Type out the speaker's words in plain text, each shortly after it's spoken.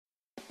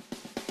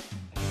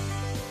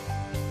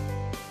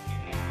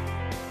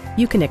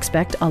You can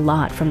expect a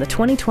lot from the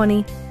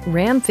 2020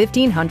 Ram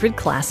 1500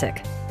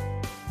 Classic.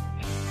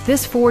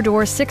 This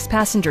four-door,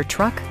 six-passenger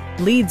truck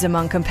leads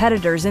among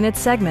competitors in its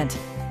segment.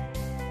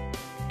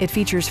 It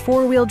features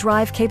four-wheel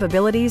drive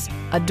capabilities,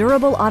 a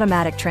durable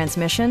automatic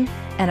transmission,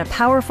 and a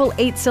powerful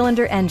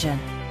 8-cylinder engine.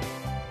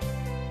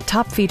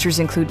 Top features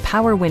include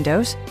power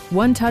windows,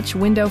 one-touch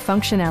window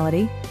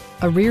functionality,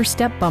 a rear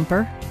step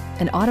bumper,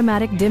 an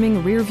automatic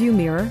dimming rear-view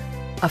mirror,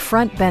 a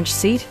front bench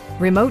seat,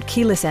 remote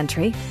keyless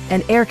entry,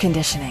 and air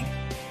conditioning.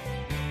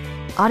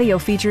 Audio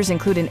features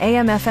include an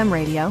AM/FM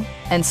radio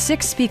and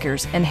 6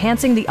 speakers,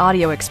 enhancing the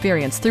audio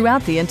experience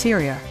throughout the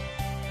interior.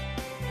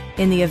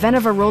 In the event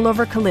of a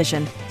rollover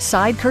collision,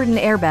 side curtain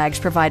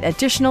airbags provide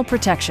additional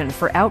protection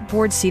for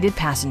outboard seated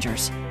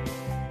passengers.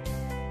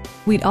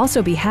 We'd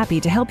also be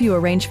happy to help you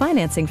arrange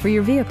financing for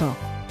your vehicle.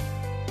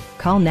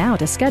 Call now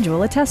to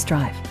schedule a test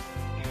drive.